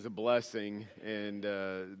A blessing, and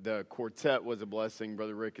the quartet was a blessing.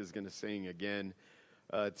 Brother Rick is going to sing again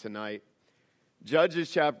tonight. Judges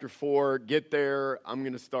chapter 4, get there, I'm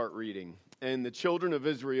going to start reading. And the children of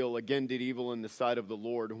Israel again did evil in the sight of the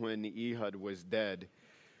Lord when Ehud was dead.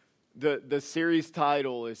 The series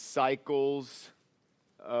title is Cycles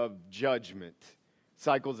of Judgment.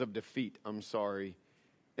 Cycles of Defeat, I'm sorry.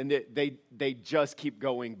 And they just keep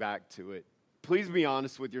going back to it. Please be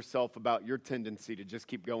honest with yourself about your tendency to just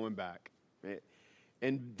keep going back.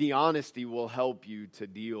 And the honesty will help you to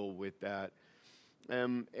deal with that.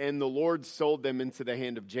 And the Lord sold them into the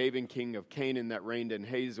hand of Jabin, king of Canaan, that reigned in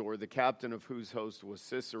Hazor, the captain of whose host was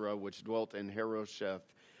Sisera, which dwelt in Harosheth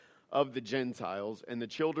of the Gentiles. And the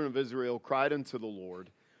children of Israel cried unto the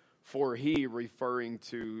Lord, for he, referring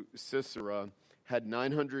to Sisera, had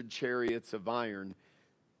 900 chariots of iron.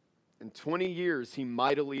 In 20 years, he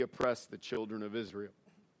mightily oppressed the children of Israel.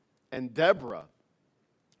 And Deborah,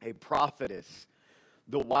 a prophetess,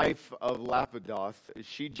 the wife of Lapidoth,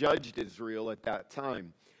 she judged Israel at that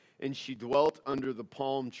time. And she dwelt under the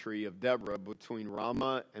palm tree of Deborah between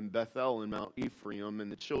Ramah and Bethel in Mount Ephraim.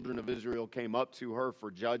 And the children of Israel came up to her for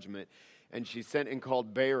judgment. And she sent and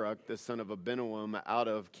called Barak, the son of Abinoam, out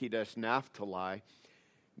of Kedesh Naphtali.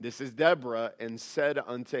 This is Deborah, and said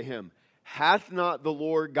unto him, hath not the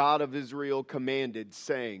Lord God of Israel commanded,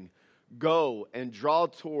 saying, go and draw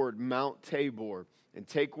toward Mount Tabor, and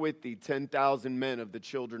take with thee 10,000 men of the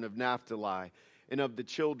children of Naphtali, and of the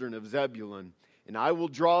children of Zebulun. And I will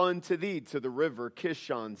draw unto thee to the river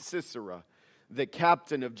Kishon Sisera, the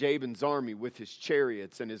captain of Jabin's army, with his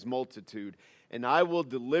chariots and his multitude, and I will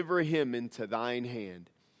deliver him into thine hand.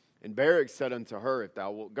 And Barak said unto her, if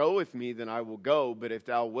thou wilt go with me, then I will go, but if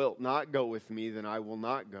thou wilt not go with me, then I will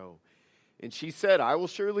not go. And she said, I will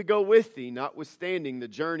surely go with thee, notwithstanding the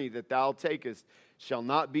journey that thou takest shall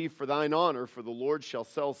not be for thine honor, for the Lord shall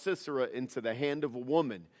sell Sisera into the hand of a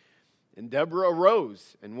woman. And Deborah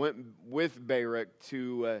arose and went with Barak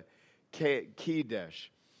to Kedesh.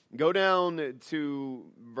 Go down to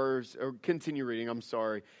continue reading, I'm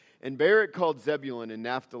sorry. And Barak called Zebulun and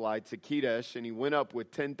Naphtali to Kedesh, and he went up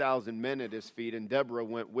with 10,000 men at his feet, and Deborah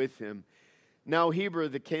went with him. Now Heber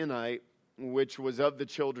the Kenite, which was of the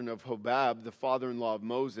children of Hobab, the father-in-law of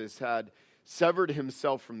Moses, had severed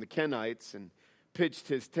himself from the Kenites and pitched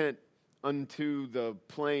his tent unto the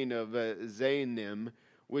plain of Zaanim,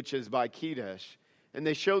 which is by Kedesh. And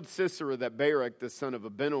they showed Sisera that Barak, the son of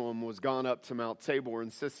Abinoam, was gone up to Mount Tabor,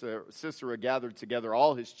 and Sisera gathered together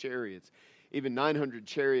all his chariots, even 900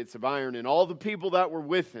 chariots of iron, and all the people that were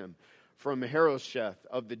with him, from Harosheth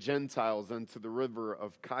of the Gentiles unto the river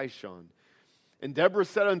of Kishon. And Deborah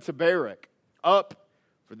said unto Barak, up,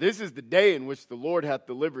 for this is the day in which the Lord hath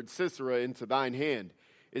delivered Sisera into thine hand.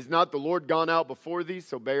 Is not the Lord gone out before thee?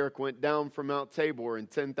 So Barak went down from Mount Tabor, and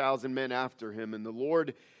 10,000 men after him. And the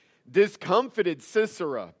Lord discomfited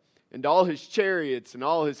Sisera, and all his chariots, and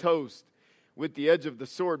all his host, with the edge of the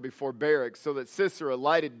sword before Barak, so that Sisera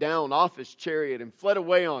lighted down off his chariot, and fled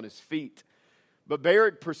away on his feet. But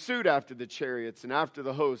Barak pursued after the chariots, and after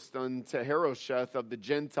the host, unto Harosheth of the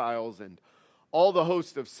Gentiles, and all the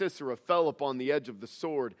host of Sisera fell upon the edge of the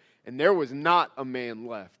sword, and there was not a man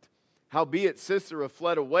left. Howbeit Sisera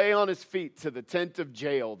fled away on his feet to the tent of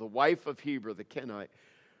Jael, the wife of Heber the Kenite.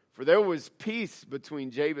 For there was peace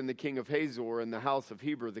between Jabin the king of Hazor and the house of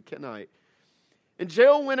Heber the Kenite. And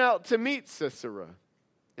Jael went out to meet Sisera,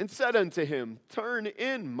 and said unto him, turn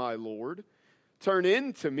in, my lord, turn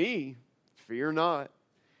in to me, fear not.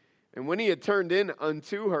 And when he had turned in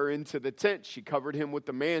unto her into the tent, she covered him with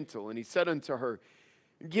the mantle. And he said unto her,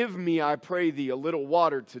 give me, I pray thee, a little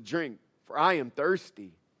water to drink, for I am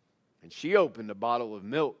thirsty. And she opened a bottle of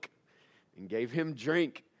milk, and gave him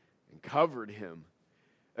drink, and covered him.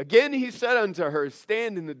 Again he said unto her,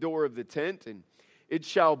 stand in the door of the tent, and it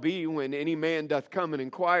shall be, when any man doth come and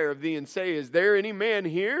inquire of thee, and say, is there any man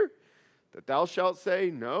here? That thou shalt say,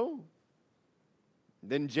 no.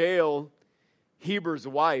 Then Jael, Heber's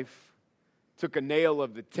wife, took a nail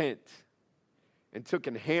of the tent, and took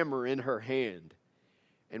an hammer in her hand,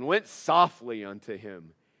 and went softly unto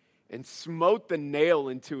him, and smote the nail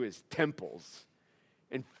into his temples,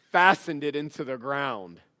 and fastened it into the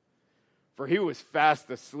ground, for he was fast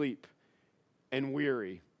asleep and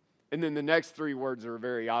weary. And then the next three words are a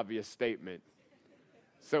very obvious statement.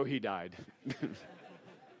 So he died.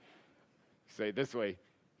 Say it this way,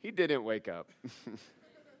 he didn't wake up.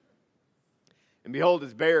 And behold,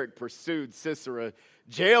 as Barak pursued Sisera,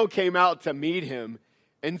 Jael came out to meet him,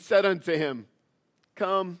 and said unto him,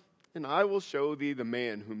 come, and I will show thee the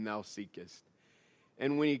man whom thou seekest.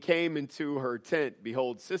 And when he came into her tent,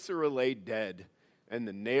 behold, Sisera lay dead, and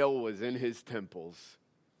the nail was in his temples.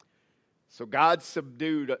 So God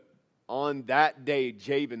subdued on that day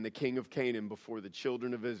Jabin, the king of Canaan, before the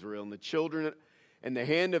children of Israel. And the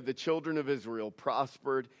hand of the children of Israel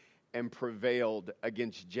prospered and prevailed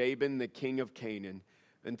against Jabin, the king of Canaan,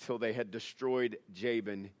 until they had destroyed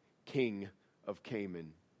Jabin, king of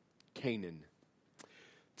Canaan.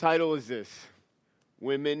 Title is this: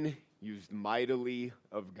 Women Used Mightily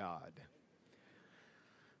of God.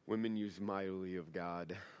 Women used mightily of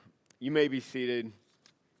God. You may be seated.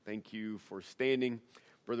 Thank you for standing.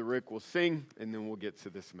 Brother Rick will sing, and then we'll get to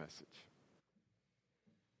this message.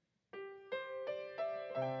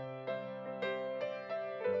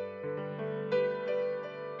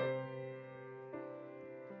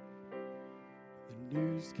 The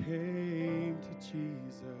news came to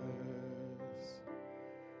Jesus,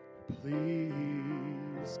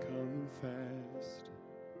 please come fast.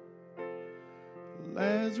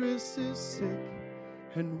 Lazarus is sick,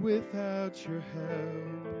 and without your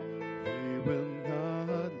help, he will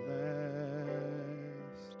not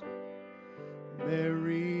last.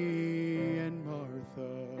 Mary and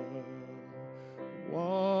Martha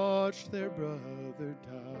watched their brother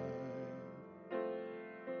die.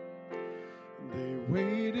 They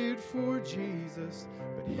waited for Jesus,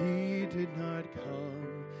 but he did not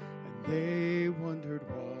come, and they wondered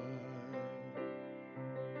why.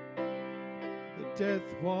 The death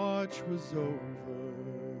watch was over,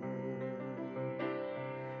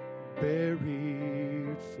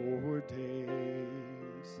 buried 4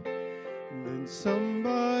 days. And then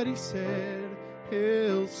somebody said,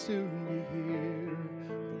 he'll soon be here,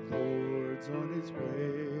 the Lord's on his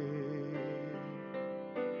way.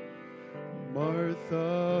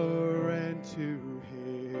 Martha ran to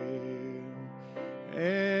him,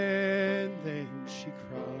 and then she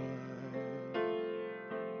cried,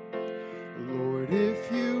 Lord,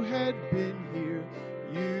 if you had been here,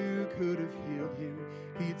 you could have healed him,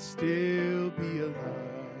 he'd still be alive.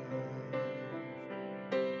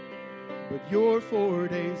 But you're 4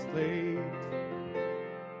 days late,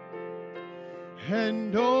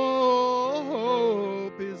 and all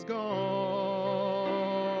hope is gone.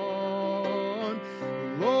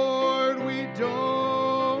 Lord, we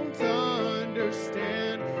don't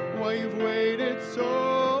understand why you've waited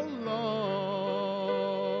so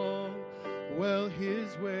long. Well,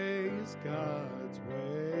 his way is God's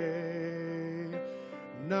way,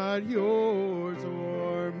 not yours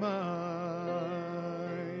or mine.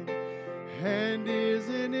 And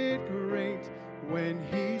isn't it great when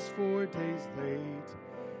he's 4 days late,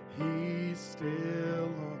 he's still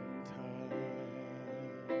on time.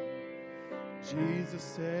 Jesus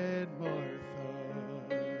said,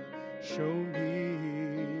 Martha, show me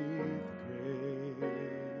the grave.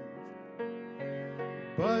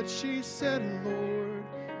 But she said, Lord,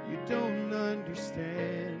 you don't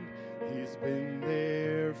understand. He's been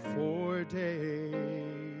there 4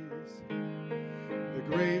 days. The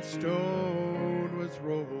gravestone was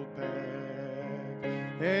rolled back,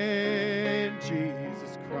 and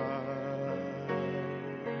Jesus cried,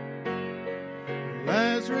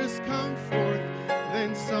 Lazarus, come forth.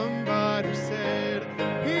 Then somebody said,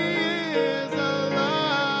 he is alive.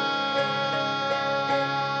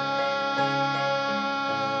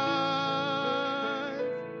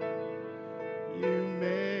 You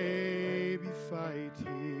may be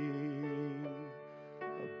fighting a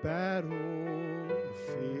battle of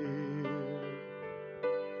fear.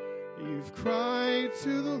 You've cried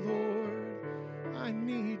to the Lord, I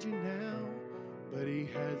need you now, but he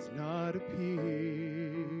has not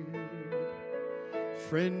appeared.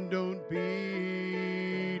 Friend, don't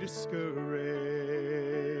be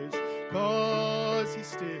discouraged, 'cause he's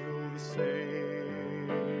still the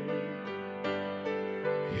same.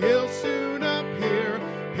 He'll soon appear,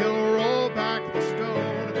 he'll roll back the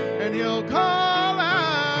stone, and he'll call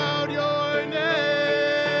out your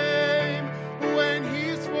name when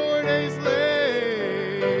he's 4 days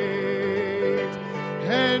late,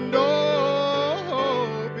 and all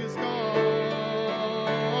hope is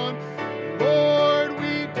gone. Lord,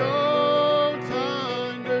 we don't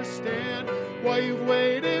understand why you've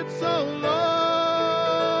waited so long.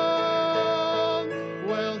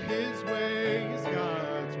 Well, his way is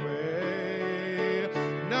God's way,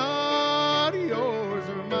 not yours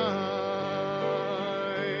or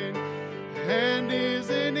mine. And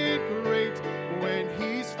isn't it great when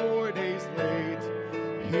he's 4 days late,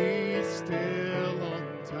 he's still on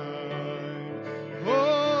time.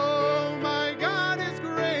 Oh, my God is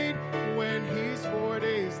great when he's 4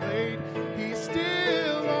 days late, he's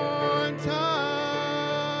still on time.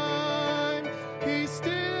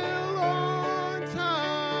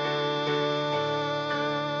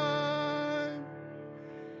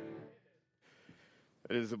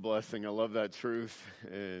 is a blessing. I love that truth,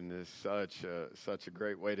 and it's such a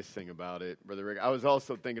great way to sing about it, Brother Rick. I was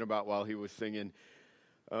also thinking about while he was singing,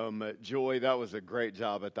 Joy, that was a great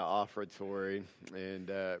job at the offertory, and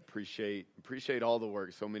appreciate all the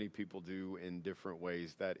work so many people do in different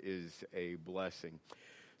ways. That is a blessing.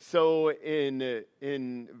 So in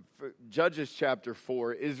Judges chapter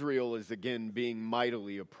 4, Israel is again being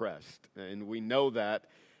mightily oppressed, and we know that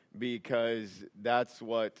because that's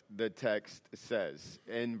what the text says.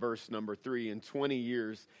 In verse number 3, in 20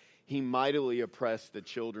 years, he mightily oppressed the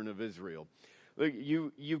children of Israel. Look,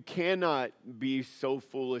 you cannot be so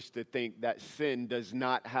foolish to think that sin does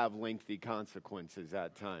not have lengthy consequences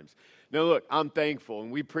at times. Now look, I'm thankful,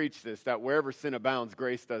 and we preach this, that wherever sin abounds,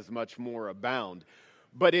 grace does much more abound.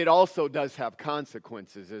 But it also does have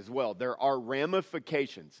consequences as well. There are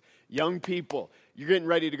ramifications. Young people, you're getting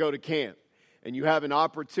ready to go to camp, and you have an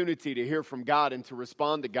opportunity to hear from God and to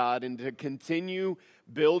respond to God and to continue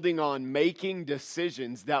building on making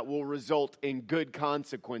decisions that will result in good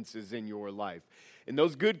consequences in your life. And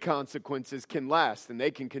those good consequences can last and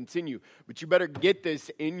they can continue. But you better get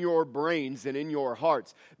this in your brains and in your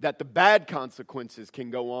hearts that the bad consequences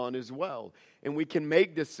can go on as well. And we can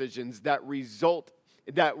make decisions that result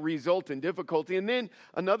in difficulty. And then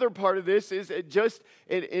another part of this is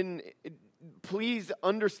please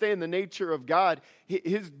understand the nature of God.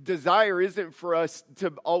 His desire isn't for us to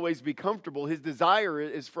always be comfortable. His desire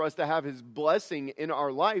is for us to have His blessing in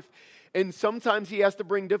our life. And sometimes He has to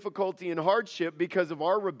bring difficulty and hardship because of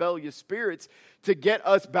our rebellious spirits to get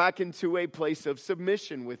us back into a place of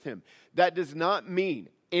submission with Him. That does not mean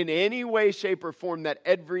in any way, shape, or form that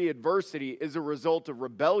every adversity is a result of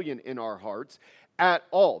rebellion in our hearts at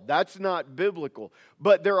all. That's not biblical.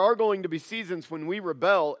 But there are going to be seasons when we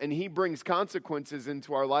rebel and He brings consequences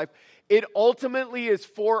into our life. It ultimately is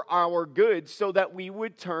for our good so that we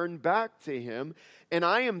would turn back to Him. And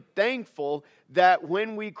I am thankful that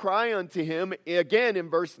when we cry unto Him, again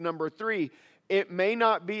in verse number 3, it may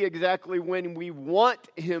not be exactly when we want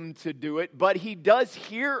Him to do it, but He does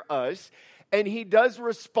hear us and He does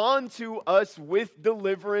respond to us with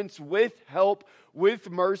deliverance, with help, with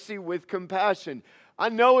mercy, with compassion. I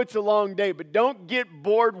know it's a long day, but don't get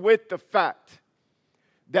bored with the fact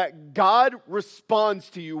that God responds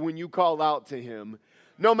to you when you call out to Him,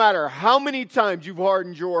 no matter how many times you've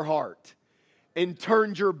hardened your heart and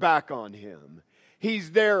turned your back on Him.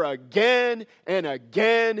 He's there again and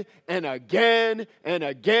again and again and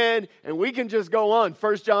again. And we can just go on.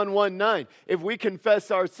 1 John 1:9. If we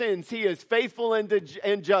confess our sins, He is faithful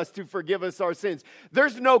and just to forgive us our sins.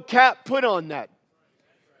 There's no cap put on that.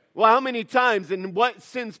 Well, how many times and what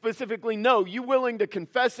sin specifically? No, you willing to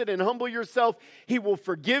confess it and humble yourself, He will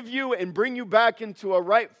forgive you and bring you back into a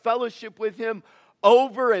right fellowship with Him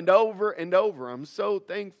over and over and over. I'm so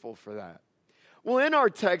thankful for that. Well, in our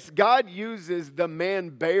text, God uses the man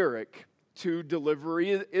Barak to deliver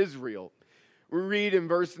Israel. We read in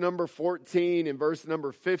verse number 14 and verse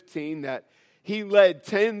number 15 that he led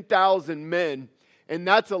 10,000 men. And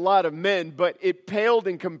that's a lot of men, but it paled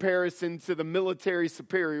in comparison to the military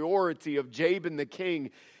superiority of Jabin the king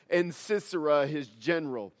and Sisera his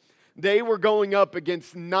general. They were going up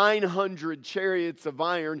against 900 chariots of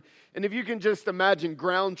iron. And if you can just imagine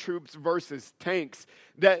ground troops versus tanks,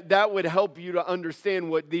 that would help you to understand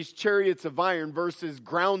what these chariots of iron versus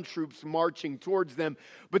ground troops marching towards them.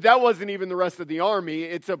 But that wasn't even the rest of the army.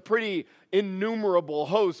 It's a pretty innumerable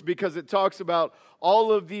host because it talks about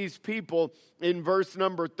all of these people in verse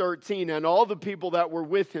number 13. And all the people that were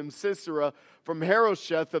with him, Sisera, from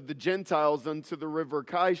Harosheth of the Gentiles unto the river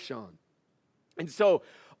Kishon. And so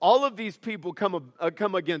all of these people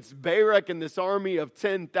come against Barak and this army of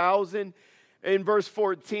 10,000. In verse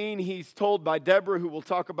 14, he's told by Deborah, who we'll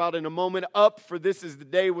talk about in a moment, "Up, for this is the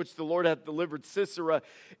day which the Lord hath delivered Sisera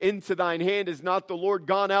into thine hand. Is not the Lord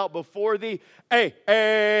gone out before thee?"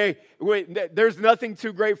 Hey, wait, there's nothing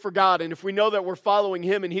too great for God. And if we know that we're following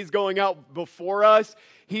Him and He's going out before us,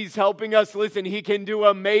 He's helping us. Listen, He can do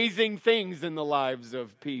amazing things in the lives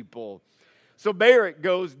of people. So Barak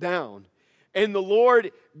goes down. And the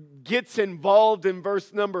Lord gets involved in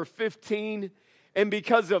verse number 15. And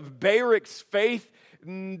because of Barak's faith,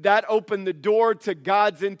 that opened the door to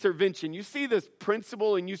God's intervention. You see this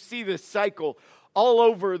principle and you see this cycle all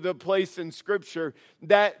over the place in Scripture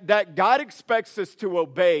that God expects us to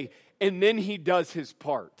obey and then He does His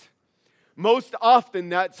part. Most often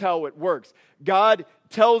that's how it works. God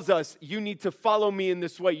tells us, you need to follow me in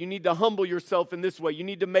this way. You need to humble yourself in this way. You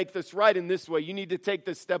need to make this right in this way. You need to take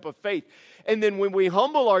this step of faith. And then when we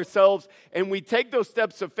humble ourselves and we take those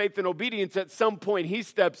steps of faith and obedience, at some point He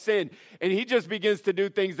steps in and He just begins to do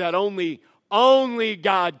things that only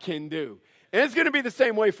God can do. And it's going to be the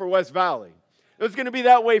same way for West Valley. It's going to be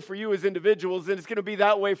that way for you as individuals, and it's going to be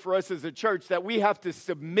that way for us as a church, that we have to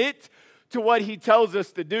submit to what he tells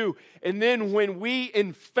us to do. And then when we,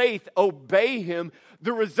 in faith, obey him,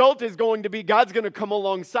 the result is going to be God's going to come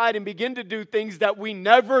alongside and begin to do things that we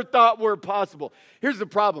never thought were possible. Here's the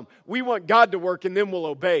problem. We want God to work, and then we'll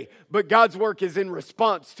obey. But God's work is in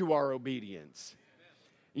response to our obedience.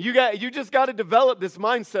 You just got to develop this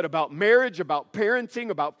mindset about marriage, about parenting,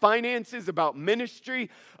 about finances, about ministry,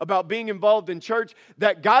 about being involved in church,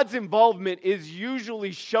 that God's involvement is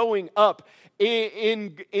usually showing up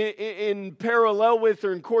in parallel with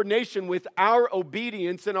or in coordination with our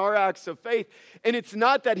obedience and our acts of faith. And it's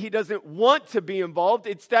not that he doesn't want to be involved,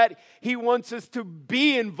 it's that he wants us to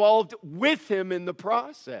be involved with him in the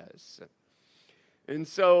process. And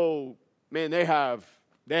so, man, they have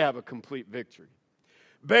a complete victory.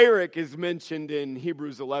 Barak is mentioned in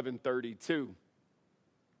Hebrews 11:32.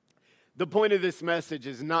 The point of this message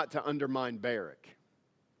is not to undermine Barak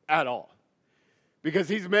at all, because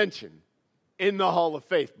he's mentioned in the Hall of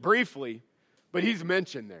Faith briefly, but he's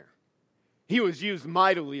mentioned there. He was used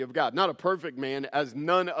mightily of God. Not a perfect man, as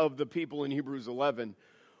none of the people in Hebrews 11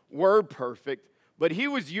 were perfect, but he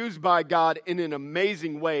was used by God in an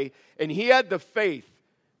amazing way, and he had the faith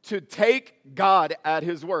to take God at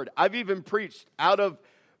his word. I've even preached out of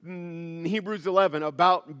Hebrews 11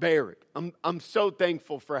 about Barak. I'm so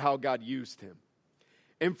thankful for how God used him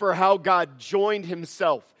and for how God joined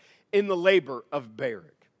himself in the labor of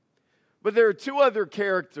Barak. But there are two other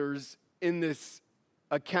characters in this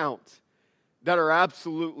account that are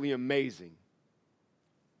absolutely amazing,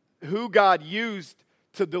 who God used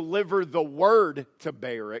to deliver the word to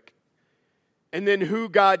Barak, and then who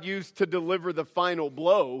God used to deliver the final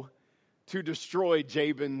blow to destroy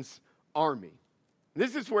Jabin's army.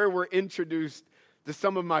 This is where we're introduced to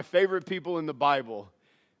some of my favorite people in the Bible.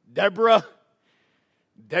 Deborah,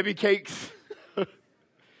 Debbie Cakes,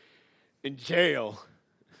 and Jael.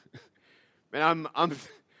 Man, I'm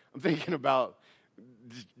thinking about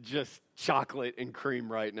just chocolate and cream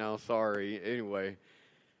right now. Sorry. Anyway,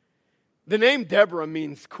 the name Deborah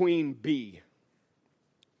means queen bee.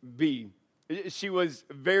 Bee. She was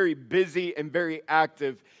very busy and very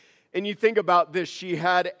active. And you think about this, she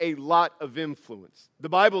had a lot of influence. The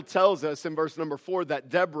Bible tells us in verse number 4 that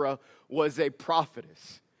Deborah was a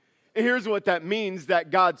prophetess. And here's what that means,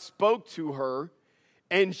 that God spoke to her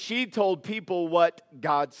and she told people what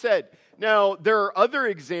God said. Now, there are other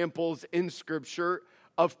examples in Scripture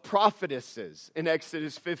of prophetesses in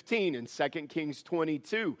Exodus 15 and 2 Kings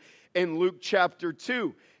 22, in Luke chapter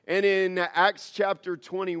 2, and in Acts chapter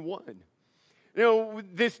 21. You know,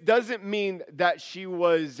 this doesn't mean that she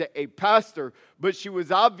was a pastor, but she was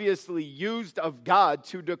obviously used of God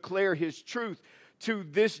to declare his truth to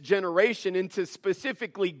this generation and to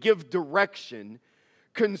specifically give direction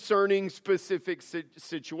concerning specific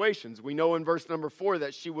situations. We know in verse number 4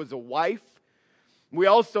 that she was a wife. We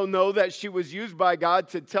also know that she was used by God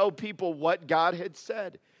to tell people what God had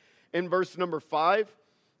said. In verse number 5,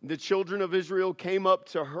 the children of Israel came up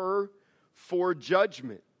to her for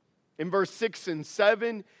judgment. In verse 6 and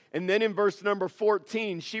 7, and then in verse number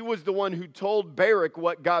 14, she was the one who told Barak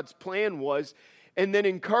what God's plan was, and then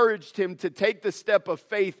encouraged him to take the step of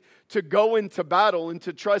faith to go into battle and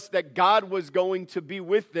to trust that God was going to be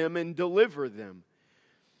with them and deliver them.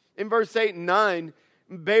 In verse 8 and 9,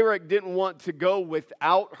 Barak didn't want to go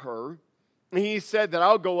without her. He said that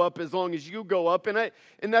I'll go up as long as you go up. And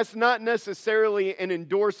that's not necessarily an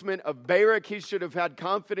endorsement of Barak. He should have had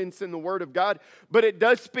confidence in the word of God. But it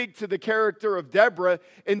does speak to the character of Deborah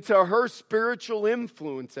and to her spiritual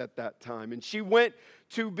influence at that time. And she went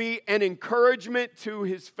to be an encouragement to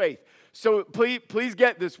his faith. So please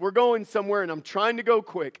get this. We're going somewhere and I'm trying to go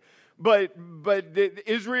quick. But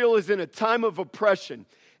Israel is in a time of oppression.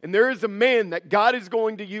 And there is a man that God is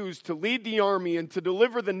going to use to lead the army and to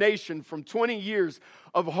deliver the nation from 20 years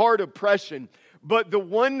of hard oppression. But the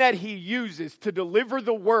one that he uses to deliver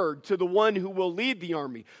the word to the one who will lead the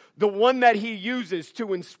army, the one that he uses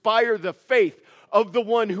to inspire the faith of the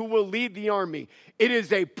one who will lead the army, it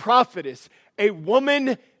is a prophetess, a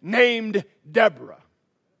woman named Deborah.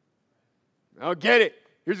 Now get it.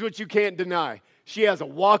 Here's what you can't deny. She has a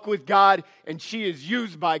walk with God, and she is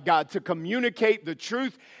used by God to communicate the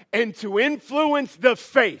truth and to influence the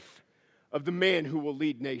faith of the man who will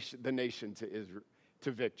lead the nation to Israel,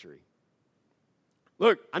 to victory.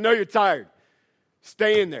 Look, I know you're tired.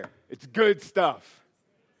 Stay in there. It's good stuff.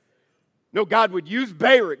 No, God would use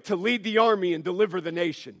Barak to lead the army and deliver the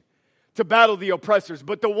nation, to battle the oppressors.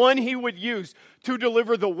 But the one he would use to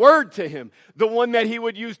deliver the word to him, the one that he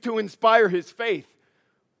would use to inspire his faith,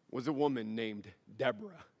 was a woman named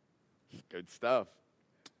Deborah. Good stuff.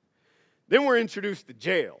 Then we're introduced to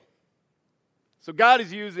jail. So God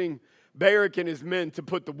is using Barak and his men to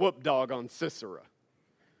put the whoop dog on Sisera.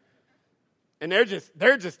 And they're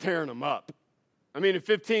just tearing him up. I mean, in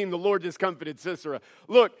 15, the Lord just comforted Sisera.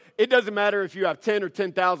 Look, it doesn't matter if you have 10 or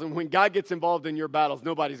 10,000. When God gets involved in your battles,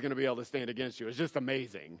 nobody's going to be able to stand against you. It's just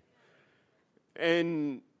amazing.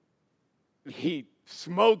 And he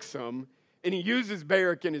smokes them, and he uses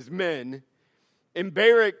Barak and his men. And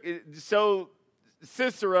Barak, so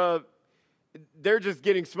Sisera, they're just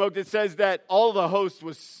getting smoked. It says that all the host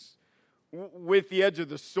was with the edge of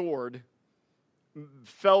the sword,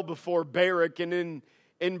 fell before Barak. And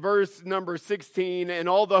in verse number 16, and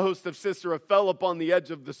all the host of Sisera fell upon the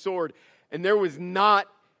edge of the sword, and there was not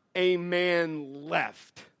a man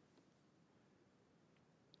left.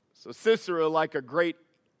 So Sisera, like a great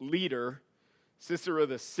leader, Sisera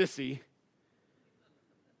the sissy,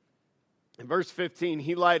 in verse 15,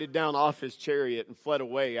 he lighted down off his chariot and fled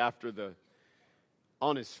away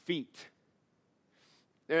on his feet.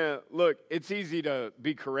 Yeah, look, it's easy to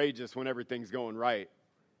be courageous when everything's going right.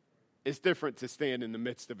 It's different to stand in the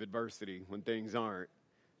midst of adversity when things aren't.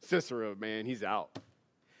 Sisera, man, he's out.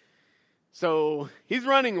 So he's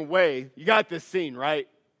running away. You got this scene, right?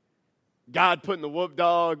 God putting the whoop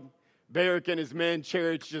dog, Barak and his men,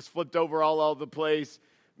 chariots just flipped over all over the place.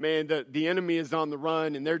 Man, the enemy is on the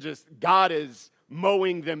run, and God is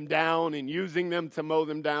mowing them down and using them to mow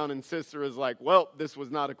them down. And Sisera is like, well, this was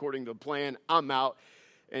not according to the plan. I'm out.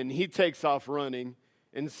 And he takes off running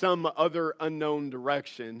in some other unknown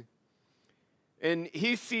direction. And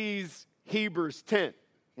he sees Heber's tent.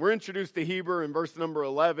 We're introduced to Heber in verse number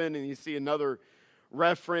 11, and you see another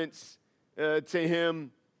reference to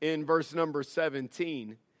him in verse number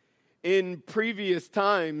 17. In previous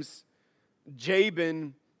times,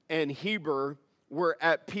 Jabin and Heber were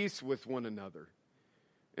at peace with one another.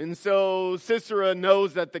 And so Sisera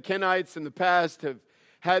knows that the Kenites in the past have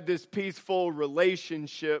had this peaceful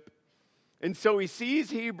relationship. And so he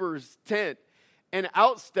sees Heber's tent, and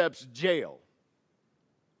out steps Jael.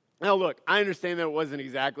 Now, look, I understand that it wasn't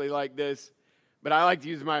exactly like this, but I like to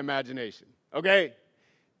use my imagination, okay?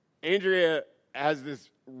 Andrea has this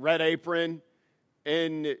red apron,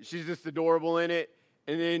 and she's just adorable in it.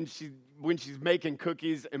 And then when she's making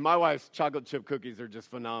cookies, and my wife's chocolate chip cookies are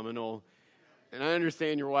just phenomenal. And I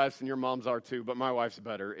understand your wife's and your mom's are too, but my wife's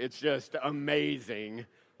better. It's just amazing.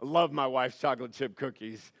 I love my wife's chocolate chip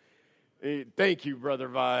cookies. Thank you, Brother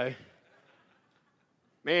Vi.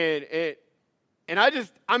 Man, and I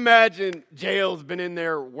imagine Jael's been in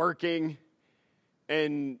there working,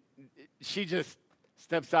 and she just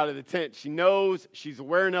steps out of the tent. She knows, she's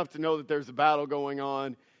aware enough to know that there's a battle going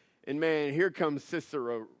on. And man, here comes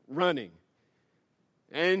Sisera running.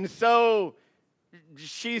 And so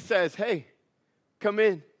she says, hey, come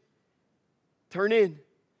in. Turn in.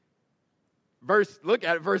 Look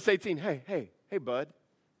at it, verse 18. Hey, bud.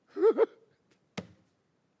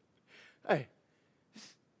 Hey, just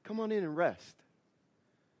come on in and rest.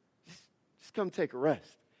 Just come take a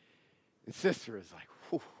rest. And Sisera's like,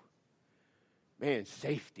 whew, man,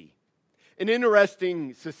 safety. An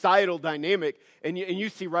interesting societal dynamic, and you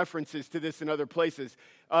see references to this in other places.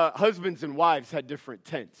 Husbands and wives had different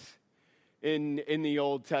tents in the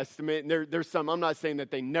Old Testament. And there's some, I'm not saying that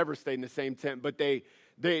they never stayed in the same tent, but they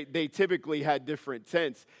typically had different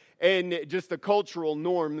tents. And just a cultural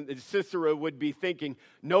norm, Sisera would be thinking,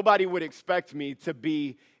 nobody would expect me to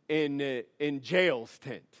be in Jael's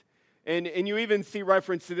tent. And you even see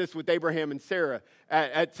reference to this with Abraham and Sarah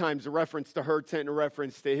at times, a reference to her tent and a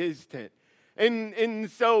reference to his tent.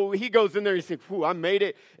 And so he goes in there and he says, whew, I made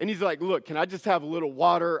it. And he's like, look, can I just have a little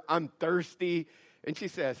water? I'm thirsty. And she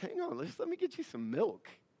says, hang on, let me get you some milk.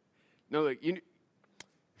 No, look,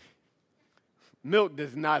 milk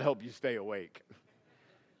does not help you stay awake.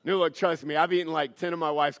 No, look, trust me, I've eaten like 10 of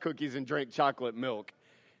my wife's cookies and drank chocolate milk.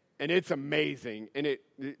 And it's amazing. And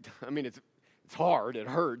it's hard, it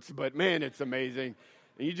hurts, but man, it's amazing.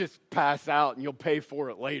 And you just pass out and you'll pay for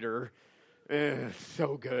it later.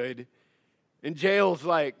 So good. And Jael's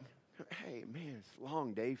like, hey, man, it's a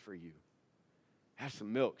long day for you. Have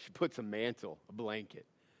some milk. She puts a mantle, a blanket.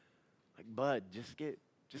 Like, bud, just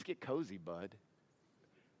get cozy, bud.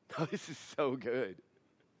 Oh, this is so good.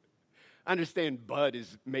 I understand bud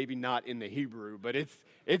is maybe not in the Hebrew, but it's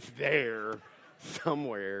there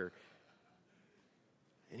somewhere.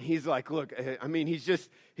 And he's like, look, he's just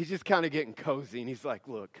kind of getting cozy. And he's like,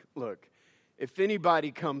 look, if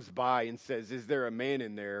anybody comes by and says, is there a man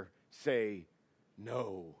in there? Say,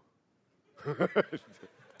 no.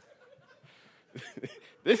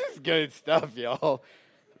 This is good stuff, y'all.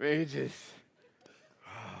 Man.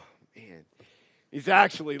 He's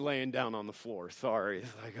actually laying down on the floor. Sorry.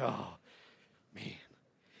 It's like, oh, man.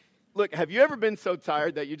 Look, have you ever been so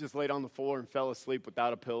tired that you just laid on the floor and fell asleep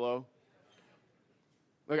without a pillow?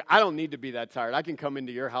 Look, I don't need to be that tired. I can come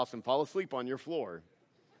into your house and fall asleep on your floor.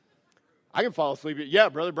 I can fall asleep. Yeah,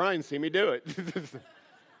 Brother Brian, see me do it.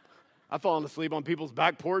 I've fallen asleep on people's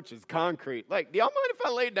back porches, concrete. Like, do y'all mind if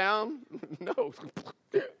I lay down? No.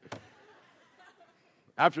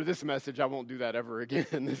 After this message, I won't do that ever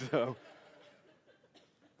again.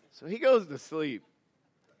 So he goes to sleep.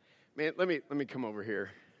 Man, let me come over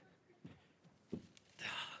here.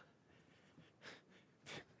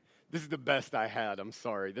 This is the best I had. I'm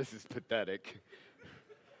sorry. This is pathetic.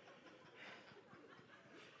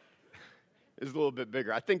 It's a little bit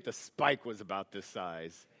bigger. I think the spike was about this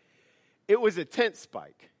size. It was a tent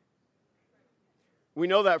spike. We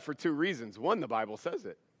know that for two reasons. One, the Bible says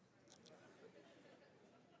it.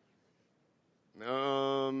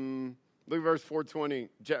 Look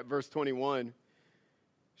at verse 21.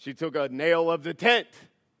 She took a nail of the tent.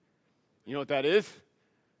 You know what that is?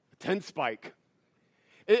 A tent spike.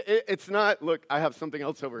 It's not, look, I have something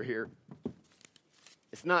else over here.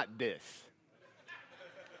 It's not this.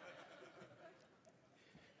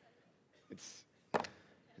 It's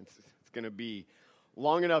going to be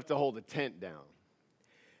long enough to hold a tent down.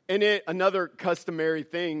 And another customary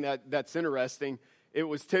thing that's interesting, it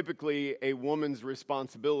was typically a woman's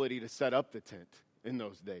responsibility to set up the tent in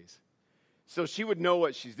those days. So she would know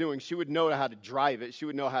what she's doing. She would know how to drive it. She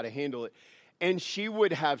would know how to handle it. And she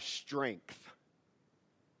would have strength.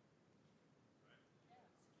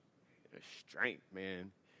 Strength,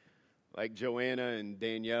 man. Like Joanna and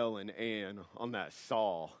Danielle and Ann on that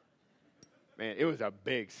saw. Man, it was a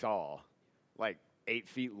big saw. Like 8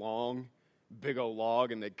 feet long, big old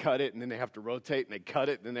log, and they cut it, and then they have to rotate, and they cut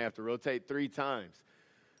it, and then they have to rotate 3 times.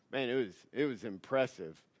 Man, it was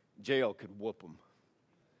impressive. Jail could whoop them.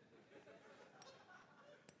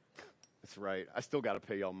 That's right. I still got to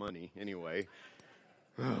pay y'all money anyway.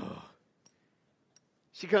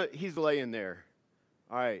 He's laying there.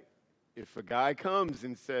 All right. If a guy comes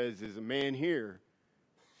and says, "Is a man here?"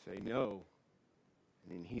 say no.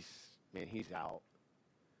 I mean, he's out.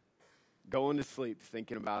 Going to sleep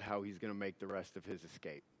thinking about how he's going to make the rest of his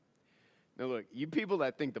escape. Now look, you people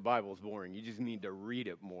that think the Bible is boring, you just need to read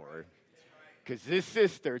it more. Because this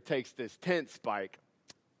sister takes this tent spike,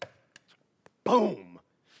 boom.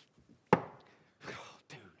 Oh,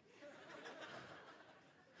 dude.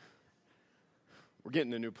 We're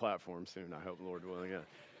getting a new platform soon, I hope, Lord willing. Yeah.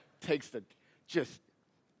 Takes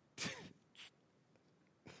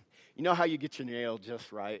you know how you get your nail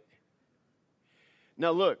just right?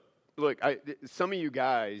 Now look, some of you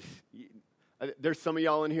guys, there's some of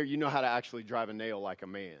y'all in here, you know how to actually drive a nail like a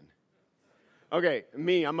man. Okay,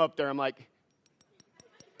 me, I'm up there, I'm like,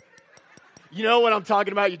 you know what I'm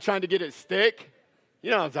talking about? You're trying to get it stick?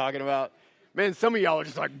 You know what I'm talking about? Man, some of y'all are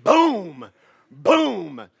just like, boom,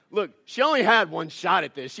 boom. Look, she only had one shot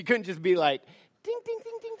at this. She couldn't just be like, ding, ding,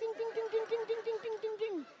 ding, ding, ding, ding, ding, ding, ding, ding, ding, ding,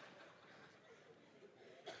 ding.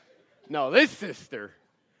 No, this sister,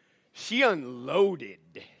 she unloaded.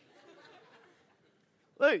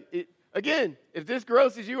 Look, again, if this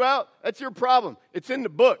grosses you out, that's your problem. It's in the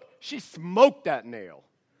book. She smoked that nail.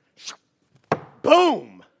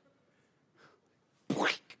 Boom.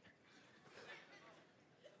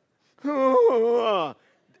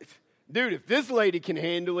 Dude, if this lady can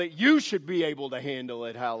handle it, you should be able to handle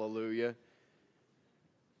it. Hallelujah.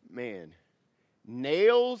 Man,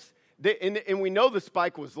 nails, and we know the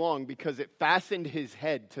spike was long because it fastened his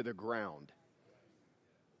head to the ground.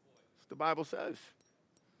 That's what the Bible says.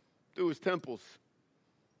 Through his temples.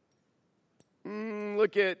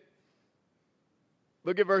 Look at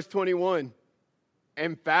verse 21.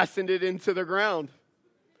 And fastened it into the ground.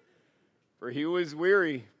 For he was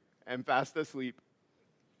weary and fast asleep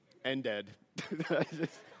and dead.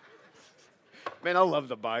 Man, I love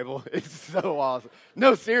the Bible. It's so awesome.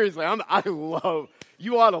 No, seriously,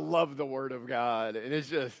 you ought to love the Word of God. And it's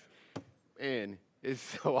just, man, it's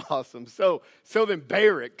so awesome. So then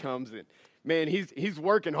Barak comes in. Man, he's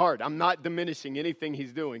working hard. I'm not diminishing anything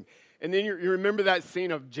he's doing. And then you remember that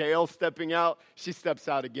scene of Jael stepping out? She steps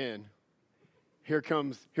out again. Here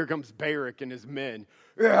comes Barak and his men.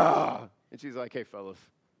 Yeah. And she's like, hey, fellas,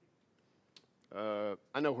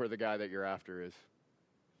 I know where the guy that you're after is.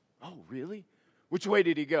 Oh, really? Which way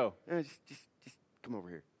did he go? Just come over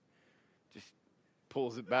here. Just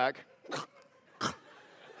pulls it back.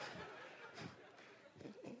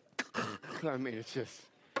 I mean, it's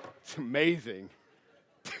amazing.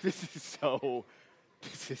 This is so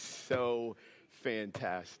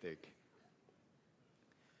fantastic.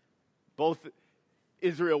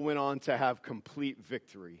 Israel went on to have complete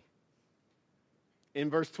victory. In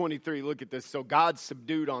verse 23, look at this. So God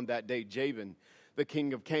subdued on that day Jabin, the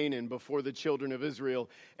king of Canaan, before the children of Israel.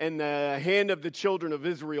 And the hand of the children of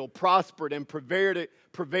Israel prospered and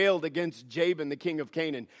prevailed against Jabin, the king of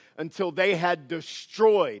Canaan, until they had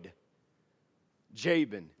destroyed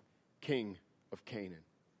Jabin, king of Canaan.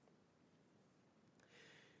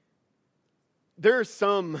 There are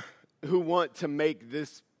some who want to make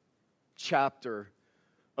this chapter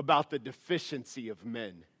about the deficiency of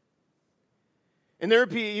men. And there are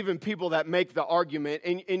even people that make the argument,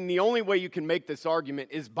 and the only way you can make this argument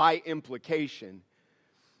is by implication,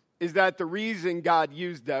 is that the reason God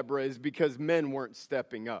used Deborah is because men weren't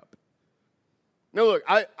stepping up. Now look,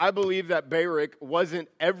 I believe that Barak wasn't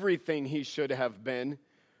everything he should have been,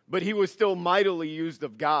 but he was still mightily used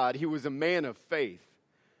of God. He was a man of faith.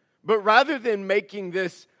 But rather than making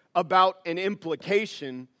this about an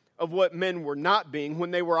implication of what men were not being,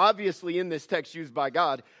 when they were obviously in this text used by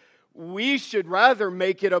God, we should rather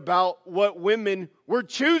make it about what women were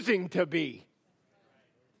choosing to be.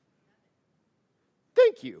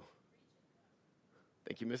 Thank you.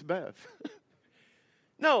 Thank you, Miss Bev.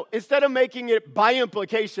 No, instead of making it by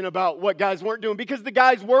implication about what guys weren't doing, because the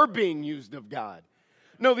guys were being used of God.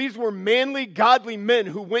 No, these were manly, godly men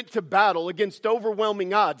who went to battle against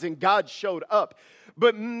overwhelming odds, and God showed up.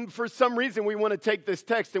 But for some reason, we want to take this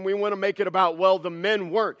text and we want to make it about, well, the men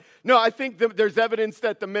weren't. No, I think there's evidence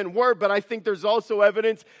that the men were, but I think there's also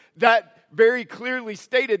evidence that very clearly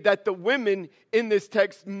stated that the women in this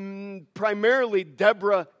text, primarily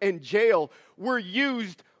Deborah and Jael, were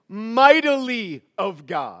used mightily of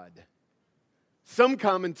God. Some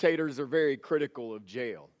commentators are very critical of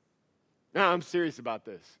Jael. Now, I'm serious about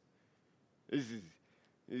this.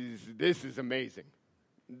 This is amazing.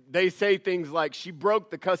 They say things like, she broke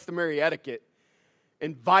the customary etiquette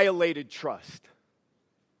and violated trust.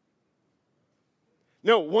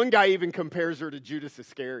 No, one guy even compares her to Judas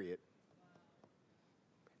Iscariot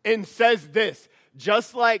and says this: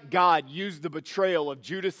 just like God used the betrayal of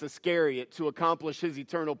Judas Iscariot to accomplish his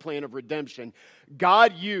eternal plan of redemption,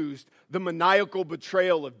 God used the maniacal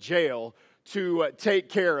betrayal of Jael to take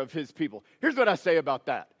care of his people. Here's what I say about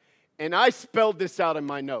that. And I spelled this out in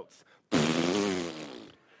my notes.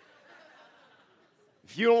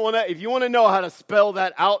 If you want to know how to spell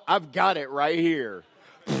that out, I've got it right here.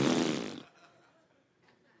 That's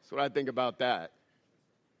what I think about that.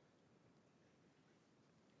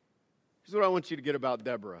 Here's what I want you to get about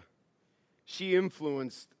Deborah. She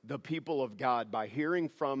influenced the people of God by hearing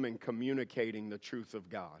from and communicating the truth of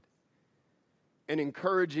God, and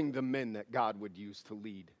encouraging the men that God would use to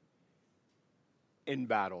lead in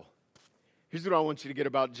battle. Here's what I want you to get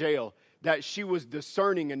about Jael: that she was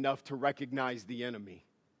discerning enough to recognize the enemy.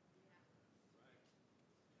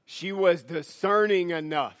 She was discerning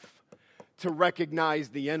enough to recognize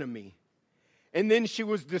the enemy. And then she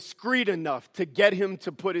was discreet enough to get him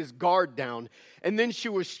to put his guard down. And then she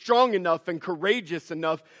was strong enough and courageous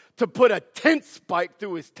enough to put a tent spike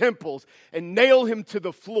through his temples and nail him to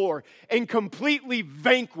the floor and completely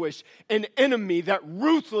vanquish an enemy that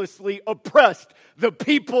ruthlessly oppressed the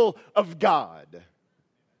people of God.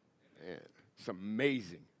 Man, it's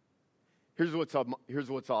amazing. Here's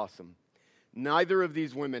what's awesome. Neither of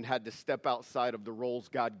these women had to step outside of the roles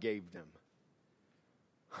God gave them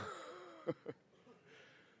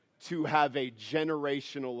to have a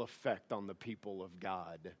generational effect on the people of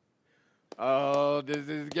God. Oh, this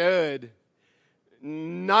is good.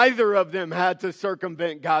 Neither of them had to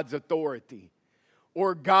circumvent God's authority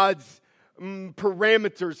or God's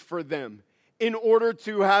parameters for them in order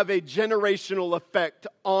to have a generational effect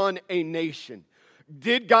on a nation.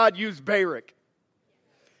 Did God use Barak?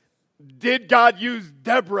 Did God use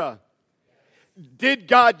Deborah? Did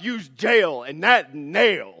God use Jael and that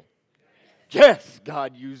nail? Yes,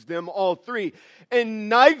 God used them all three. And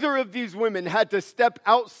neither of these women had to step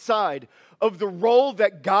outside of the role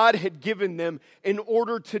that God had given them in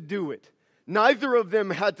order to do it. Neither of them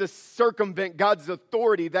had to circumvent God's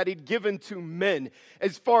authority that He'd given to men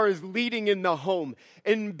as far as leading in the home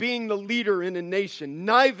and being the leader in a nation.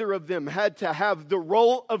 Neither of them had to have the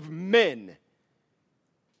role of men.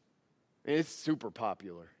 And it's super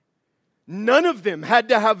popular. None of them had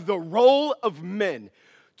to have the role of men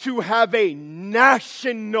to have a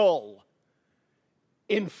national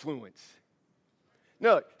influence.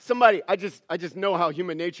 No, somebody, I just know how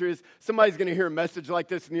human nature is. Somebody's going to hear a message like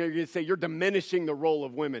this and you're going to say, you're diminishing the role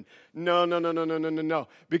of women. No.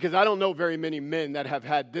 Because I don't know very many men that have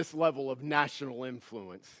had this level of national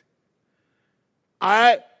influence.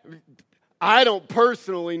 I don't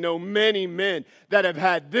personally know many men that have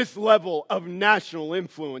had this level of national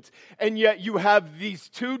influence. And yet you have these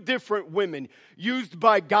two different women used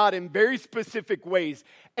by God in very specific ways.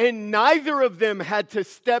 And neither of them had to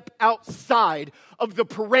step outside of the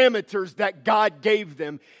parameters that God gave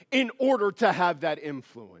them in order to have that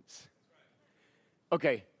influence.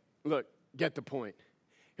 Okay, look, get the point.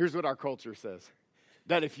 Here's what our culture says.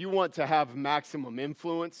 That if you want to have maximum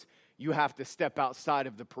influence, you have to step outside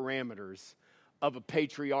of the parameters of a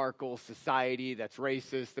patriarchal society that's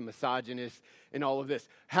racist and misogynist and all of this.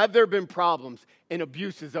 Have there been problems and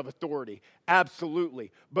abuses of authority?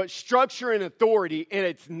 Absolutely. But structure and authority in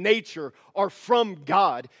its nature are from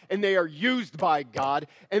God, and they are used by God,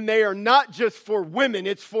 and they are not just for women,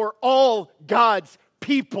 it's for all God's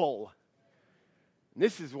people. And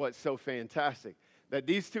this is what's so fantastic, that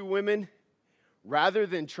these two women, rather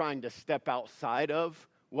than trying to step outside of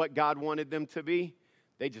what God wanted them to be,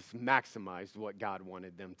 they just maximized what God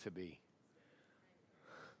wanted them to be.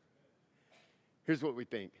 Here's what we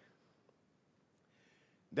think.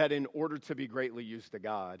 That in order to be greatly used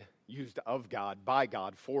of God, by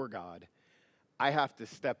God, for God, I have to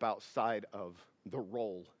step outside of the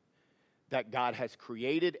role that God has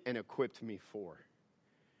created and equipped me for.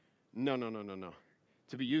 No.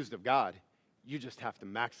 To be used of God, you just have to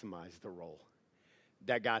maximize the role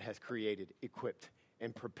that God has created, equipped,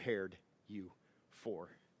 and prepared you for.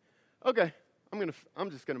 Okay, I'm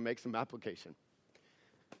just gonna make some application.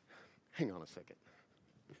 Hang on a second.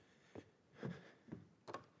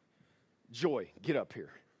 Joy, get up here.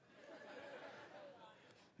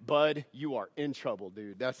 Bud, you are in trouble,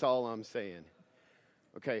 dude. That's all I'm saying.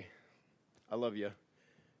 Okay, I love you,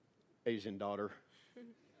 Asian daughter.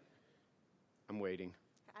 I'm waiting.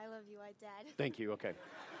 I love you, Dad. Thank you, okay.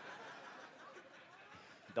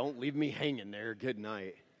 Don't leave me hanging there. Good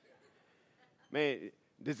night. Man,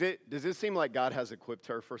 does it seem like God has equipped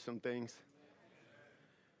her for some things?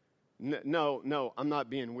 No, I'm not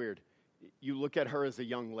being weird. You look at her as a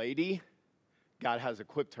young lady, God has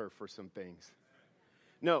equipped her for some things.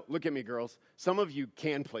 No, look at me, girls. Some of you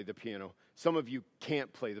can play the piano. Some of you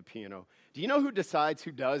can't play the piano. Do you know who decides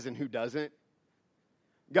who does and who doesn't?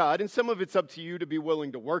 God, and some of it's up to you to be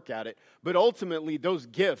willing to work at it. But ultimately, those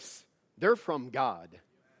gifts, they're from God.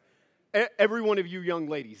 Every one of you young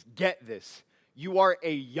ladies, get this. You are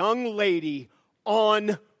a young lady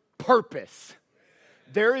on purpose.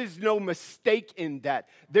 There is no mistake in that.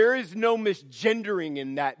 There is no misgendering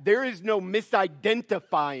in that. There is no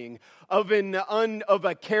misidentifying of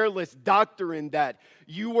a careless doctor in that.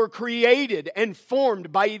 You were created and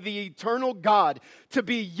formed by the eternal God to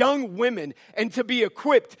be young women and to be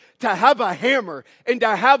equipped to have a hammer and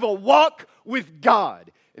to have a walk with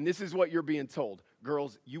God. And this is what you're being told.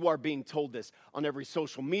 Girls, you are being told this on every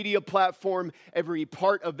social media platform, every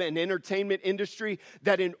part of an entertainment industry,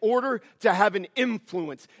 that in order to have an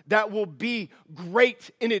influence that will be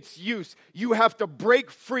great in its use, you have to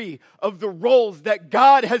break free of the roles that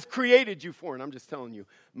God has created you for. And I'm just telling you,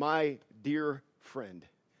 my dear friend,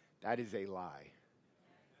 that is a lie.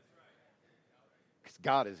 Because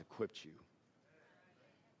God has equipped you.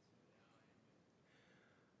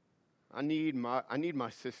 I need my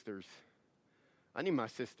sisters. I need my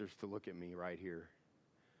sisters to look at me right here.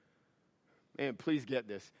 Man, please get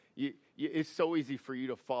this. It's so easy for you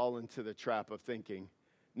to fall into the trap of thinking,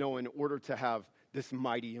 no, in order to have this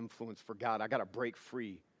mighty influence for God, I got to break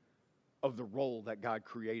free of the role that God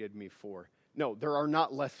created me for. No, there are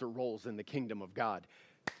not lesser roles in the kingdom of God.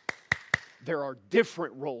 There are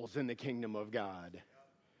different roles in the kingdom of God.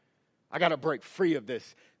 I got to break free of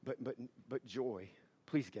this. But Joy,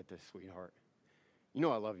 please get this, sweetheart. You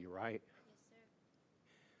know I love you, right?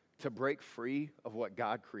 To break free of what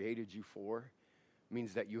God created you for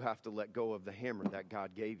means that you have to let go of the hammer that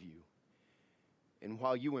God gave you. And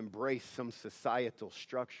while you embrace some societal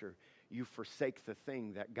structure, you forsake the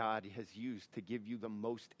thing that God has used to give you the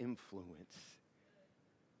most influence.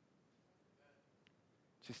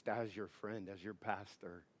 Just as your friend, as your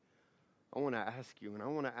pastor, I want to ask you, and I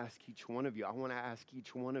want to ask each one of you, I want to ask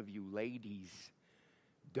each one of you ladies,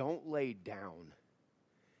 don't lay down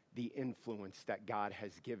the influence that God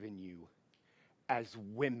has given you as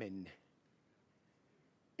women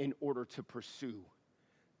in order to pursue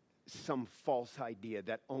some false idea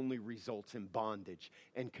that only results in bondage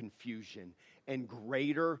and confusion and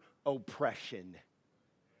greater oppression.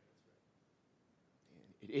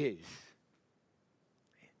 It is.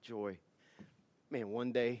 Joy. Man,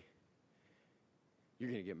 one day you're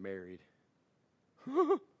going to get married.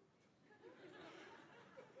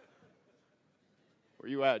 Where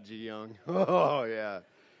you at, G Young? Oh, yeah.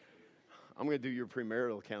 I'm going to do your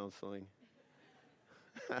premarital counseling.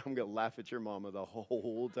 I'm going to laugh at your mama the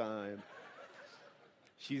whole time.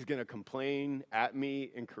 She's going to complain at me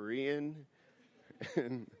in Korean.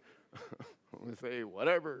 And I'm going to say,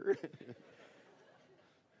 whatever.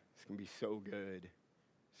 It's going to be so good.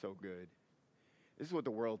 So good. This is what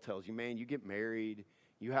the world tells you, man. You get married,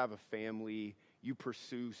 you have a family, you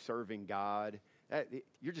pursue serving God.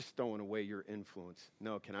 You're just throwing away your influence.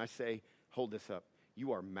 No, can I say, hold this up.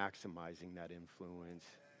 You are maximizing that influence.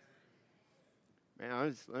 Man,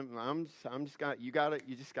 I'm just got you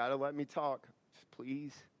just gotta let me talk, just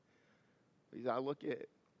please. I look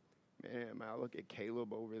at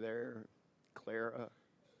Caleb over there, Clara,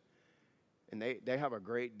 and they have a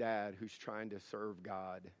great dad who's trying to serve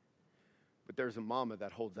God, but there's a mama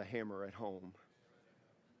that holds a hammer at home.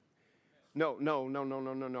 No.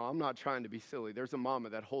 I'm not trying to be silly. There's a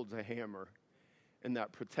mama that holds a hammer and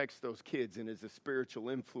that protects those kids and is a spiritual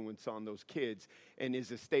influence on those kids and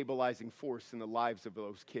is a stabilizing force in the lives of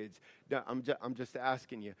those kids. I'm just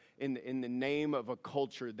asking you, in the name of a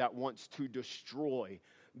culture that wants to destroy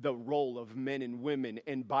the role of men and women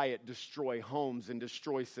and by it destroy homes and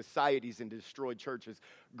destroy societies and destroy churches,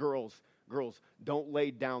 girls, don't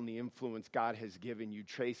lay down the influence God has given you,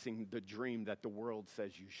 chasing the dream that the world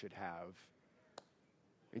says you should have.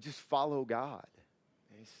 And just follow God.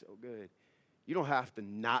 It's so good. You don't have to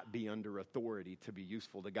not be under authority to be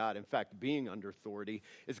useful to God. In fact, being under authority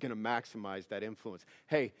is going to maximize that influence.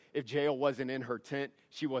 Hey, if Jael wasn't in her tent,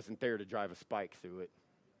 she wasn't there to drive a spike through it.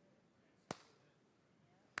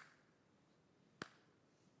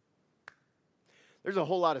 There's a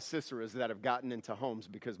whole lot of Siseras that have gotten into homes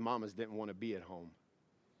because mamas didn't want to be at home.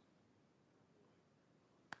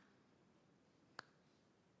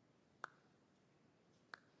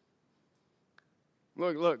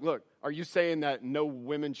 Look. Are you saying that no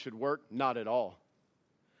women should work? Not at all.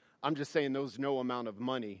 I'm just saying there's no amount of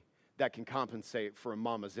money that can compensate for a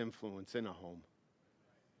mama's influence in a home.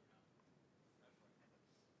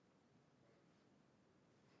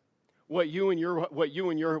 What you and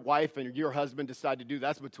your wife and your husband decide to do,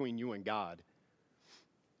 that's between you and God.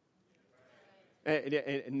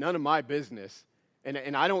 And none of my business.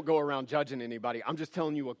 And I don't go around judging anybody. I'm just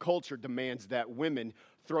telling you a culture demands that women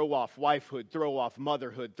throw off wifehood, throw off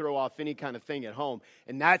motherhood, throw off any kind of thing at home.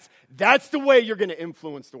 And that's the way you're going to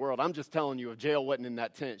influence the world. I'm just telling you, if Jael wasn't in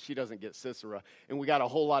that tent, she doesn't get Sisera. And we got a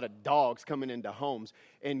whole lot of dogs coming into homes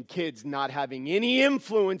and kids not having any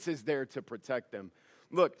influences there to protect them.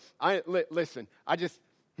 Look, listen, I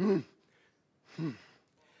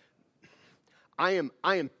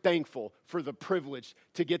am thankful for the privilege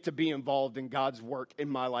to get to be involved in God's work in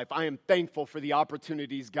my life. I am thankful for the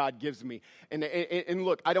opportunities God gives me. And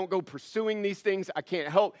look, I don't go pursuing these things. I can't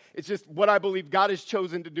help. It's just what I believe God has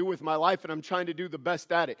chosen to do with my life, and I'm trying to do the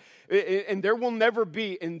best at it. And there will never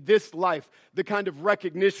be in this life the kind of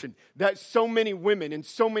recognition that so many women and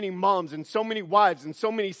so many moms and so many wives and so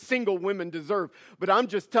many single women deserve. But I'm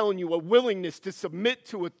just telling you, a willingness to submit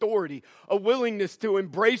to authority, a willingness to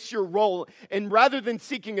embrace your role, and rather than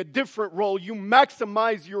seeking a different role, you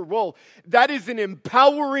maximize your role. That is an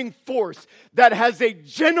empowering force that has a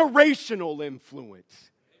generational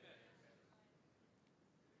influence.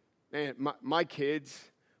 Man, my kids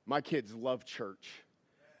love church,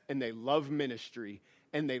 and they love ministry,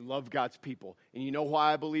 and they love God's people. And you know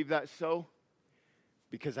why I believe that's so?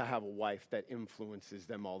 Because I have a wife that influences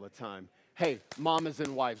them all the time. Hey, mamas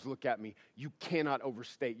and wives, look at me. You cannot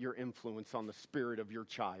overstate your influence on the spirit of your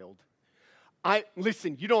child.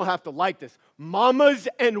 Listen, you don't have to like this. Mamas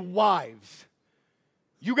and wives,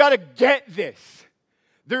 you got to get this.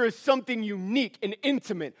 There is something unique and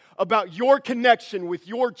intimate about your connection with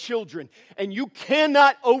your children, and you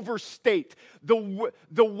cannot overstate the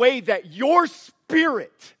way that your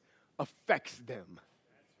spirit affects them.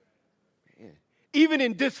 Even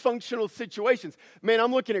in dysfunctional situations. Man,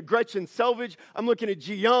 I'm looking at Gretchen Selvage. I'm looking at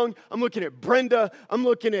Ji Young. I'm looking at Brenda. I'm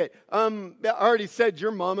looking at, I already said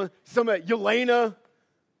your mama, some at Yelena.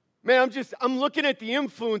 Man, I'm looking at the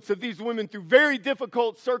influence of these women through very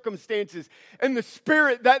difficult circumstances and the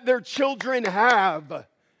spirit that their children have.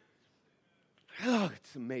 Oh,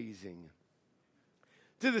 it's amazing.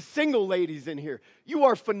 To the single ladies in here, you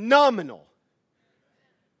are phenomenal.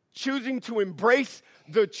 Choosing to embrace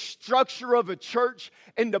the structure of a church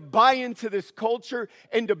and to buy into this culture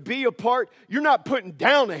and to be a part. You're not putting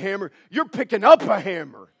down a hammer. You're picking up a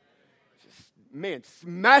hammer.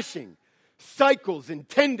 Smashing cycles and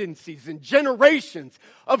tendencies and generations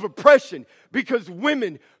of oppression because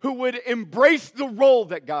women who would embrace the role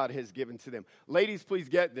that God has given to them. Ladies, please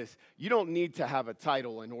get this. You don't need to have a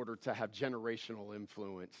title in order to have generational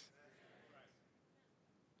influence.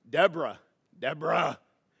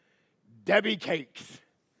 Debbie Cakes.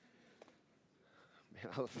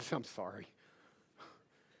 I'm sorry.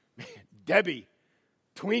 Man, Debbie,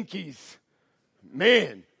 Twinkies.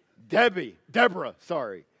 Man, Deborah,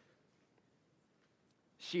 sorry.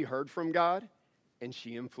 She heard from God, and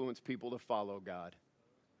she influenced people to follow God.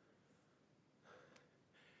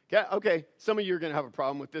 Okay, some of you are going to have a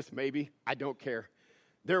problem with this, maybe. I don't care.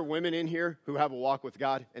 There are women in here who have a walk with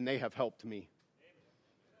God, and they have helped me.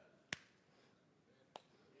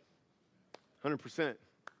 100%.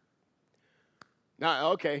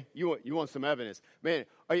 Now, okay, you want some evidence. Man,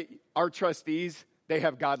 our trustees, they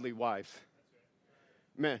have godly wives.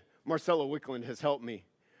 Man, Marcella Wickland has helped me.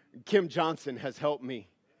 Kim Johnson has helped me.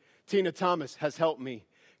 Tina Thomas has helped me.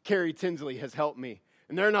 Carrie Tinsley has helped me.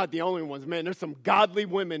 And they're not the only ones. Man, there's some godly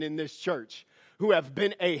women in this church who have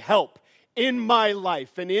been a help in my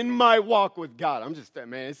life and in my walk with God.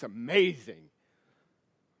 Man, it's amazing.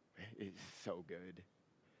 It's so good.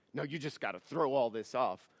 No, you just got to throw all this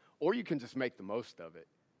off. Or you can just make the most of it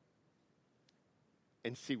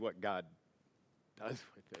and see what God does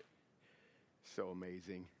with it. So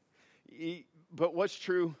amazing. But what's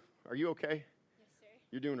true? Are you okay? Yes, sir.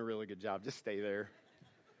 You're doing a really good job. Just stay there.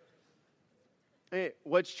 Hey,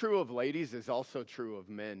 what's true of ladies is also true of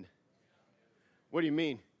men. What do you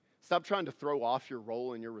mean? Stop trying to throw off your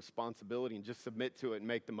role and your responsibility and just submit to it and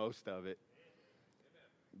make the most of it.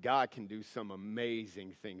 God can do some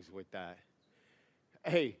amazing things with that.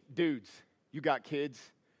 Hey, dudes, you got kids?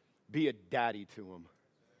 Be a daddy to them.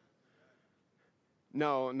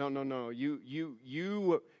 No.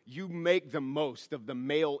 You make the most of the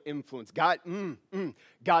male influence.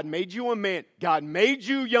 God made you a man. God made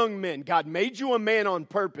you young men. God made you a man on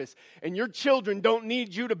purpose. And your children don't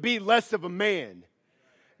need you to be less of a man.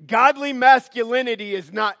 Godly masculinity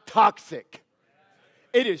is not toxic.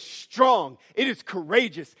 It is strong. It is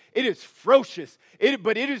courageous. It is ferocious.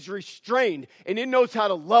 But it is restrained. And it knows how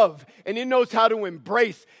to love. And it knows how to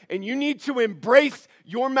embrace. And you need to embrace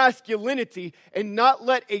your masculinity and not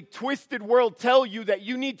let a twisted world tell you that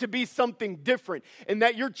you need to be something different and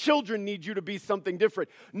that your children need you to be something different.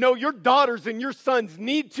 No, your daughters and your sons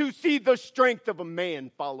need to see the strength of a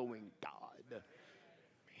man following God. Man.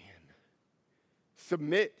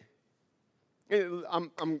 Submit.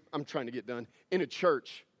 I'm trying to get done. In a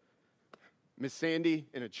church, Miss Sandy,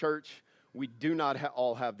 in a church, we do not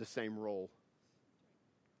all have the same role.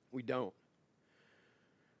 We don't.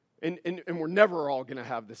 And we're never all going to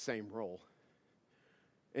have the same role.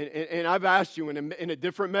 And I've asked you in a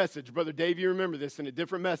different message, Brother Dave, you remember this, in a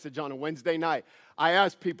different message on a Wednesday night, I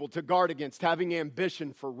asked people to guard against having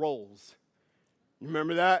ambition for roles. You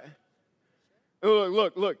remember that?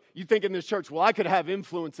 Look, you think in this church, well, I could have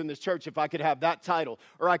influence in this church if I could have that title,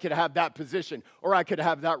 or I could have that position, or I could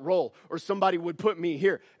have that role, or somebody would put me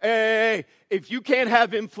here. Hey, if you can't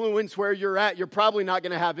have influence where you're at, you're probably not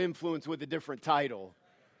going to have influence with a different title.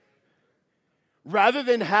 Rather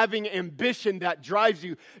than having ambition that drives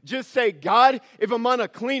you, just say, God, if I'm on a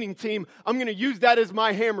cleaning team, I'm going to use that as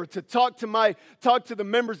my hammer to talk to the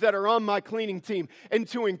members that are on my cleaning team and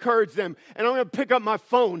to encourage them. And I'm going to pick up my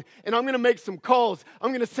phone and I'm going to make some calls. I'm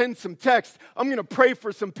going to send some texts. I'm going to pray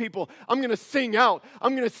for some people. I'm going to sing out.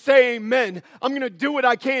 I'm going to say amen. I'm going to do what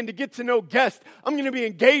I can to get to know guests. I'm going to be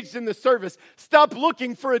engaged in the service. Stop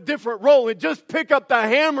looking for a different role and just pick up the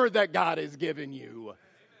hammer that God has given you.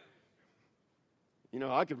 You know,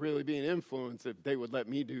 I could really be an influence if they would let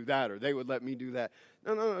me do that or they would let me do that.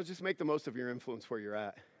 No, just make the most of your influence where you're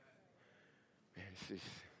at.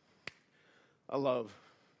 I love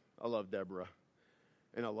Deborah,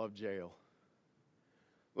 and I love Jael.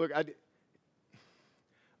 Look, I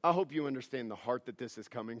hope you understand the heart that this is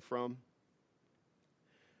coming from.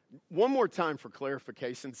 One more time for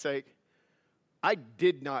clarification's sake, I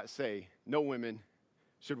did not say no women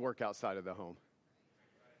should work outside of the home.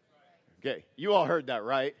 Okay, you all heard that,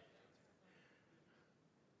 right?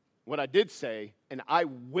 What I did say, and I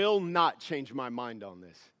will not change my mind on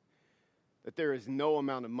this, that there is no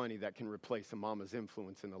amount of money that can replace a mama's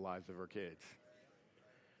influence in the lives of her kids.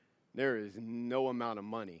 There is no amount of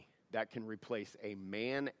money that can replace a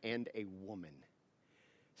man and a woman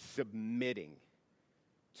submitting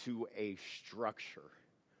to a structure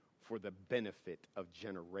for the benefit of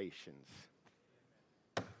generations.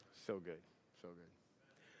 So good, so good.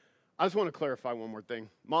 I just want to clarify one more thing.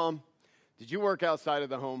 Mom, did you work outside of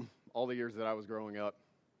the home all the years that I was growing up?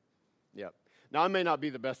 Yep. Now, I may not be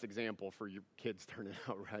the best example for your kids turning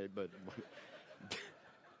out right, but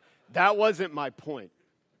that wasn't my point.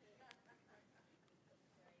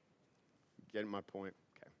 Getting my point?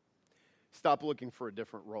 Okay. Stop looking for a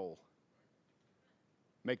different role.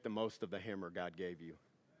 Make the most of the hammer God gave you.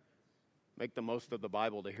 Make the most of the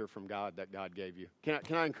Bible to hear from God that God gave you. Can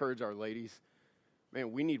I encourage our ladies?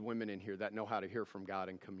 Man, we need women in here that know how to hear from God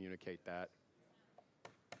and communicate that.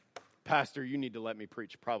 Pastor, you need to let me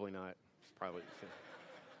preach. Probably not. It's probably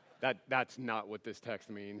that's not what this text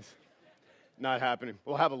means. Not happening.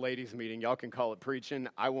 We'll have a ladies' meeting. Y'all can call it preaching.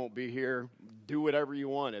 I won't be here. Do whatever you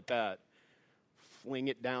want at that. Fling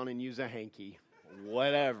it down and use a hanky.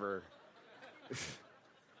 Whatever.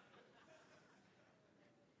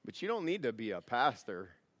 But you don't need to be a pastor.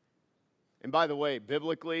 And by the way,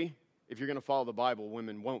 biblically, if you're going to follow the Bible,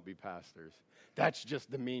 women won't be pastors. That's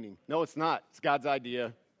just the meaning. No, it's not. It's God's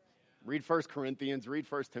idea. Read 1 Corinthians, read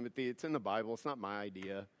 1 Timothy. It's in the Bible. It's not my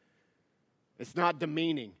idea. It's not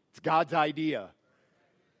demeaning. It's God's idea.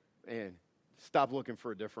 And stop looking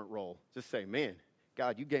for a different role. Just say, man,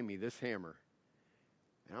 God, you gave me this hammer.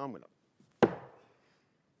 And I'm going to.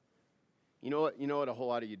 You know what a whole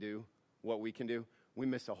lot of you do? What we can do? We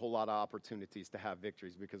miss a whole lot of opportunities to have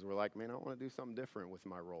victories because we're like, man, I want to do something different with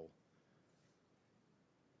my role.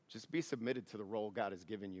 Just be submitted to the role God has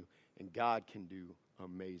given you, and God can do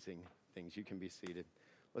amazing things. You can be seated.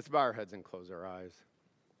 Let's bow our heads and close our eyes.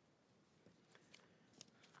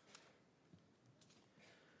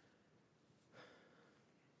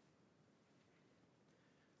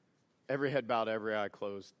 Every head bowed, every eye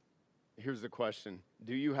closed. Here's the question.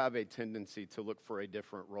 Do you have a tendency to look for a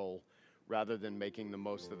different role rather than making the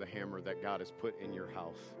most of the hammer that God has put in your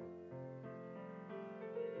house?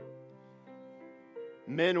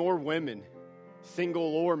 Men or women, single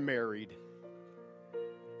or married,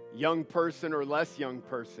 young person or less young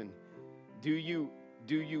person, do you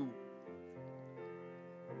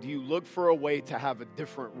look for a way to have a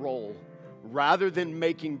different role rather than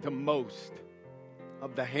making the most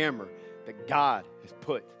of the hammer that God has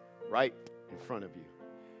put right in front of you?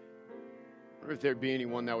 I wonder if there'd be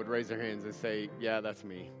anyone that would raise their hands and say, yeah, that's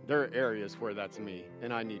me. There are areas where that's me,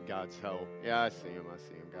 and I need God's help. Yeah, I see him.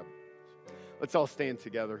 God. Let's all stand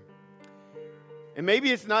together. And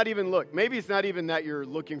maybe it's not even that you're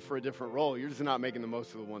looking for a different role. You're just not making the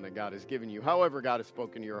most of the one that God has given you. However God has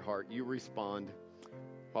spoken to your heart, you respond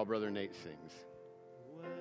while Brother Nate sings.